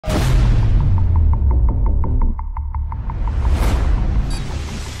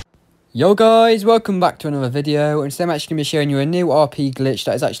Yo guys, welcome back to another video, and today I'm actually going to be showing you a new RP glitch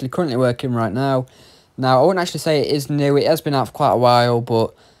that is actually currently working right now. Now, I wouldn't actually say it is new, it has been out for quite a while,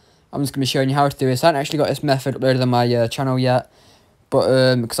 but I'm just going to be showing you how to do this. I haven't actually got this method uploaded on my channel yet,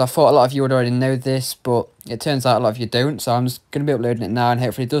 but because I thought a lot of you would already know this, but it turns out a lot of you don't, so I'm just going to be uploading it now, and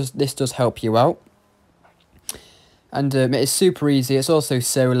hopefully this does help you out. And it is super easy, it's also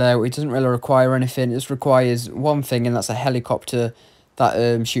solo, it doesn't really require anything, it just requires one thing, and that's a helicopter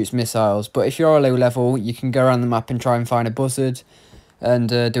that shoots missiles. But if you're a low level, you can go around the map and try and find a buzzard and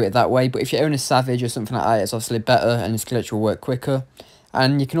do it that way. But if you own a savage or something like that, it's obviously better and this glitch will work quicker.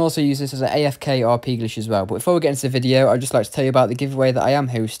 And you can also use this as an AFK RP glitch as well. But before we get into the video, I'd just like to tell you about the giveaway that I am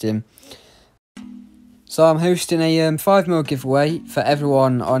hosting. So I'm hosting a 5mm giveaway for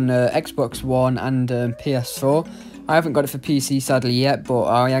everyone on Xbox One and PS4. I haven't got it for PC sadly yet, but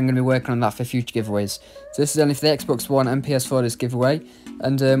I am going to be working on that for future giveaways. So this is only for the Xbox One and PS4 this giveaway.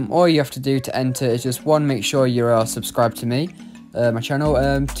 And all you have to do to enter is just 1, make sure you are subscribed to me, my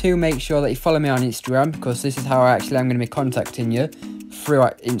channel. 2, make sure that you follow me on Instagram, because this is how I actually am going to be contacting you through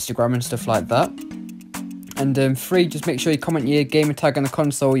Instagram and stuff like that. And 3, just make sure you comment your gamer tag on the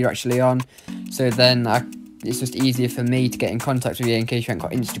console you're actually on, so then it's just easier for me to get in contact with you in case you haven't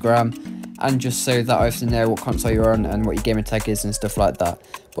got Instagram, and just so that I also know what console you're on and what your gamer tag is and stuff like that.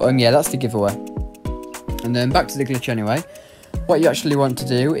 But yeah, that's the giveaway. And then back to the glitch anyway. What you actually want to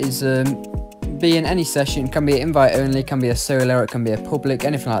do is be in any session. It can be an invite only, it can be a solo, it can be a public,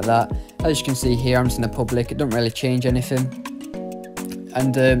 anything like that. As you can see here, I'm just in a public, it doesn't really change anything.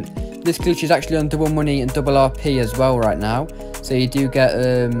 And this glitch is actually on double money and double RP as well right now, so you do get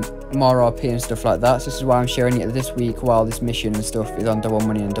more RP and stuff like that. So this is why I'm sharing it this week, while this mission and stuff is on double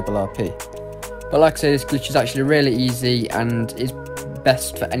money and double RP. But like I say, this glitch is actually really easy and is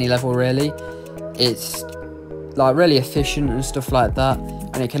best for any level really. It's like really efficient and stuff like that,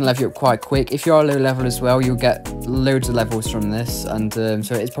 and it can level you up quite quick. If you're a low level as well, you'll get loads of levels from this, and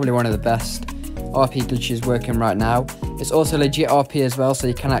so it's probably one of the best RP glitches working right now. It's also legit RP as well, so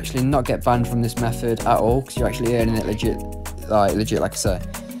you can actually not get banned from this method at all, because you're actually earning it legit like I say.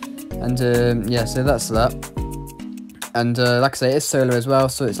 And yeah, so that's that. And like I say, it's solo as well,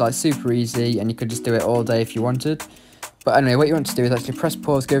 so it's like super easy, and you could just do it all day if you wanted. But anyway, what you want to do is actually press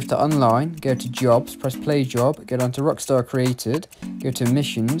pause, go to online, go to jobs, press play job, go down to Rockstar Created, go to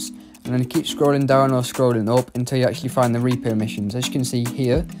missions, and then keep scrolling down or scrolling up until you actually find the repo missions, as you can see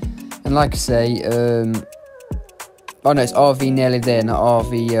here. And like I say, oh no, it's RV nearly there, not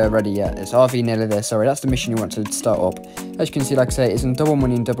RV ready yet. It's RV nearly there, sorry, that's the mission you want to start up. As you can see, like I say, it's in double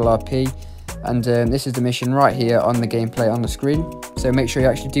money and double RP. And this is the mission right here on the gameplay on the screen. So make sure you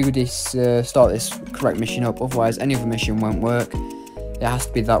actually do this, start this correct mission up, otherwise any other mission won't work. It has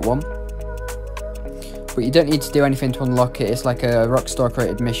to be that one. But you don't need to do anything to unlock it. It's like a Rockstar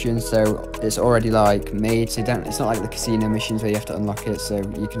created mission, so it's already like made. So it's not like the casino missions where you have to unlock it. So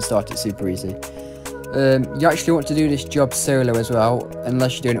you can start it super easy. You actually want to do this job solo as well,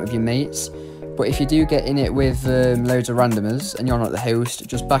 unless you're doing it with your mates. But if you do get in it with loads of randomers and you're not the host,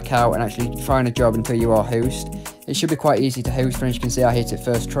 just back out and actually find a job until you are host. It should be quite easy to host, and as you can see, I hit it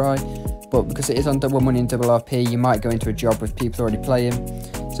first try. But because it is on double money and double RP, you might go into a job with people already playing.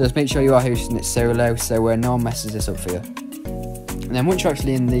 So just make sure you are hosting it solo, so no one messes this up for you. And then once you're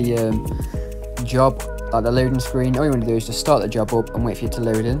actually in the job, like the loading screen, all you want to do is just start the job up and wait for it to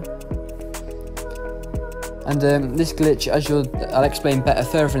load in. And this glitch, as I'll explain better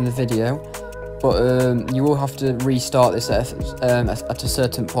further in the video, but you will have to restart this at a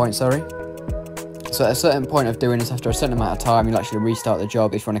certain point, sorry. So at a certain point of doing this, after a certain amount of time, you'll actually restart the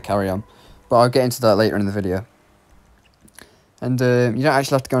job if you want to carry on. But I'll get into that later in the video. And you don't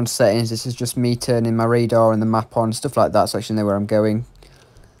actually have to go into settings, this is just me turning my radar and the map on, stuff like that, so I actually know where I'm going.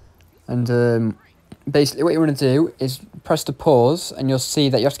 And basically what you want to do is press the pause, and you'll see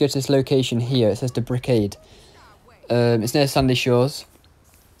that you have to go to this location here. It says the Brickade. It's near Sandy Shores.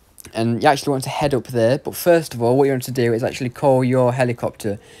 And you actually want to head up there, but first of all, what you want to do is actually call your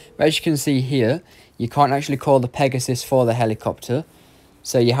helicopter. But as you can see here, you can't actually call the Pegasus for the helicopter,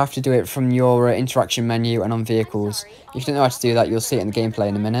 so you have to do it from your interaction menu and on vehicles. If you don't know how to do that, you'll see it in the gameplay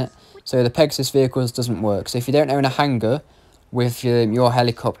in a minute. So the Pegasus vehicles doesn't work, so if you don't own a hangar with your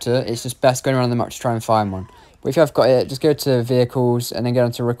helicopter, it's just best going around the map to try and find one. But if you have got it, just go to vehicles and then go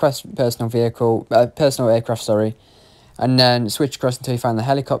on to request personal aircraft, sorry. And then switch across until you find the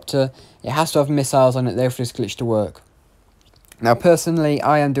helicopter. It has to have missiles on it though for this glitch to work. Now personally,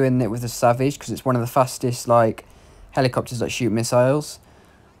 I am doing it with the Savage because it's one of the fastest like helicopters that shoot missiles.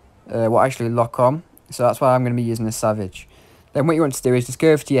 Will actually lock on. So that's why I'm going to be using the Savage. Then what you want to do is just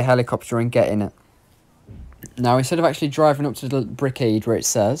go over to your helicopter and get in it. Now instead of actually driving up to the Brickade where it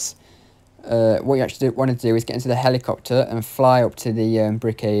says, what you actually want to do is get into the helicopter and fly up to the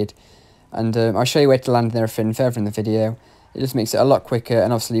brickade. And I'll show you where to land and everything further in the video. It just makes it a lot quicker,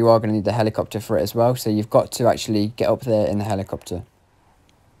 and obviously you are going to need the helicopter for it as well, so you've got to actually get up there in the helicopter.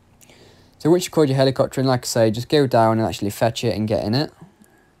 So once you've called your helicopter in, like I say, just go down and actually fetch it and get in it.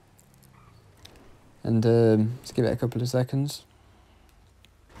 And just give it a couple of seconds.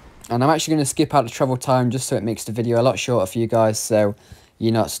 And I'm actually going to skip out the travel time just so it makes the video a lot shorter for you guys, so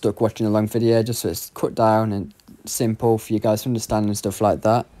you're not stuck watching a long video, just so it's cut down and simple for you guys to understand and stuff like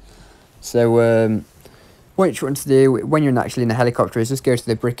that. So what you want to do when you're actually in the helicopter is just go to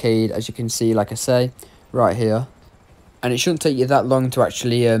the brickade, as you can see, like I say, right here. And it shouldn't take you that long to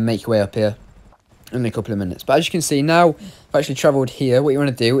actually make your way up here, only a couple of minutes. But as you can see now, I've actually travelled here. What you want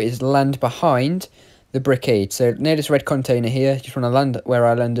to do is land behind the brickade. So near this red container here, you just want to land where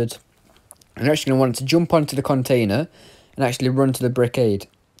I landed. And you're actually going to want to jump onto the container and actually run to the brickade.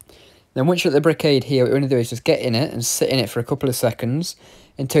 Then once you're at the brickade here, what you want to do is just get in it and sit in it for a couple of seconds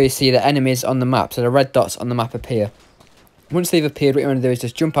until you see the enemies on the map. So the red dots on the map appear. Once they've appeared, what you want to do is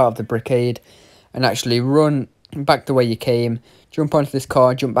just jump out of the brickade and actually run back the way you came, jump onto this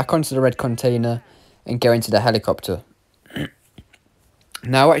car, jump back onto the red container and go into the helicopter.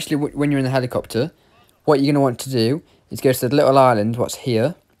 Now actually when you're in the helicopter, what you're going to want to do is go to the little island, what's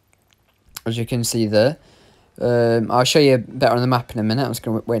here, as you can see there. I'll show you better on the map in a minute. I'm just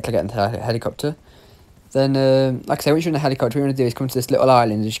going to wait till I get into the helicopter. Then, like I say, once you're in the helicopter, what you want to do is come to this little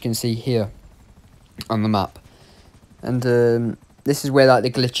island, as you can see here on the map. And this is where like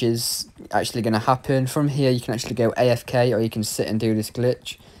the glitch is actually going to happen. From here, you can actually go AFK, or you can sit and do this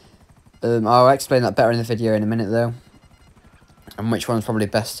glitch. I'll explain that better in the video in a minute, though, and which one's probably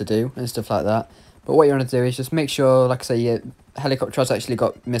best to do and stuff like that. But what you want to do is just make sure, like I say, your helicopter has actually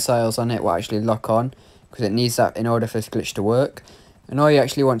got missiles on it, will actually lock on, because it needs that in order for this glitch to work. And all you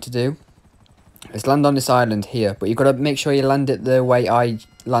actually want to do is land on this island here, but you've got to make sure you land it the way I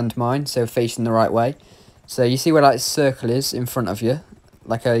land mine, so facing the right way. So you see where that circle is in front of you,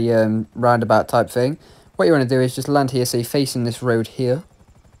 like a roundabout type thing. What you want to do is just land here, so you're facing this road here.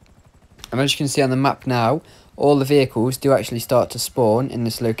 And as you can see on the map now, all the vehicles do actually start to spawn in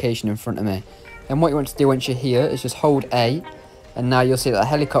this location in front of me. And what you want to do once you're here is just hold A, and now you'll see that the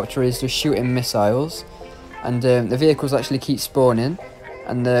helicopter is just shooting missiles, and the vehicles actually keep spawning,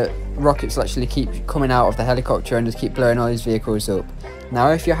 and the rockets actually keep coming out of the helicopter and just keep blowing all these vehicles up.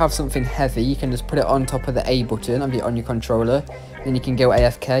 Now if you have something heavy, you can just put it on top of the A button on your controller, then you can go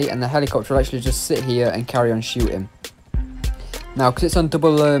AFK, and the helicopter will actually just sit here and carry on shooting. Now because it's on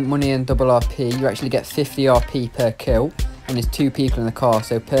double money and double RP, you actually get 50 RP per kill, and there's 2 people in the car,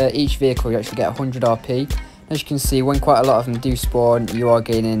 so per each vehicle you actually get 100 RP. As you can see, when quite a lot of them do spawn, you are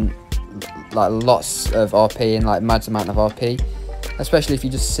gaining like lots of RP and like mad amount of RP. Especially if you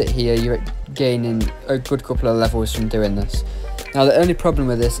just sit here, you're gaining a good couple of levels from doing this. Now the only problem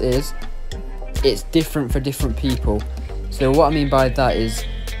with this is it's different for different people. So what I mean by that is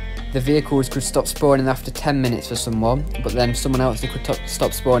the vehicles could stop spawning after 10 minutes for someone, but then someone else could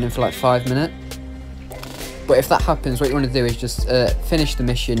stop spawning for like 5 minutes. But if that happens, what you want to do is just finish the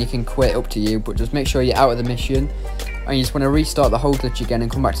mission. You can quit, up to you, but just make sure you're out of the mission, and you just want to restart the whole glitch again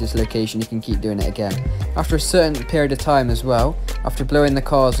and come back to this location. You can keep doing it again. After a certain period of time as well, after blowing the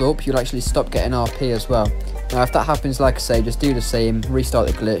cars up, you'll actually stop getting RP as well. Now if that happens, like I say, just do the same, restart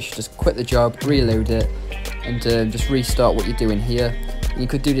the glitch, just quit the job, reload it, and just restart what you're doing here. And you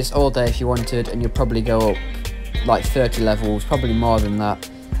could do this all day if you wanted, and you'll probably go up like 30 levels, probably more than that.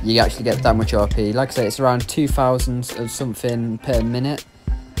 You actually get that much RP. Like I say, it's around 2,000 of something per minute.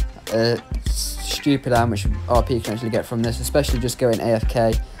 Stupid how much RP you can actually get from this, especially just going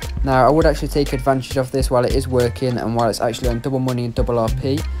AFK. Now I would actually take advantage of this while it is working and while it's actually on double money and double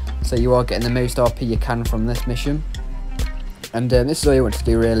RP, so you are getting the most RP you can from this mission. And this is all you want to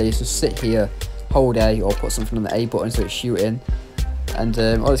do really, is just sit here, hold A, or put something on the A button so it's shooting, and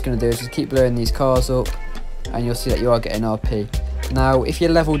all it's going to do is just keep blowing these cars up, and you'll see that you are getting RP. Now if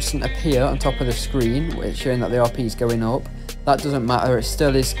your level doesn't appear on top of the screen, which showing that the RP is going up, that doesn't matter, it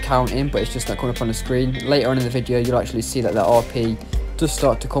still is counting, but it's just not coming up on the screen. Later on in the video you'll actually see that the RP does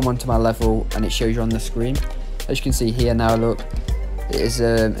start to come onto my level, and it shows you on the screen. As you can see here now, look, it's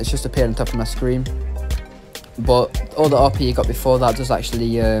just appeared on top of my screen, but all the RP you got before that does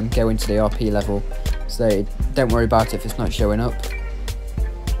actually go into the RP level, so don't worry about it if it's not showing up.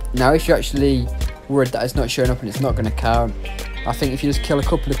 Now if you're actually worried that it's not showing up and it's not going to count, I think if you just kill a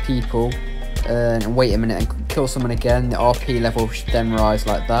couple of people and wait a minute and kill someone again, the RP level should then rise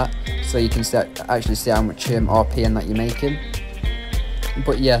like that, so you can actually see how much RP and that you're making.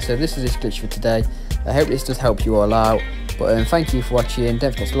 But yeah, so this is this glitch for today. I hope this does help you all out, But thank you for watching,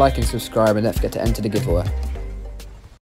 don't forget to like and subscribe, and don't forget to enter the giveaway.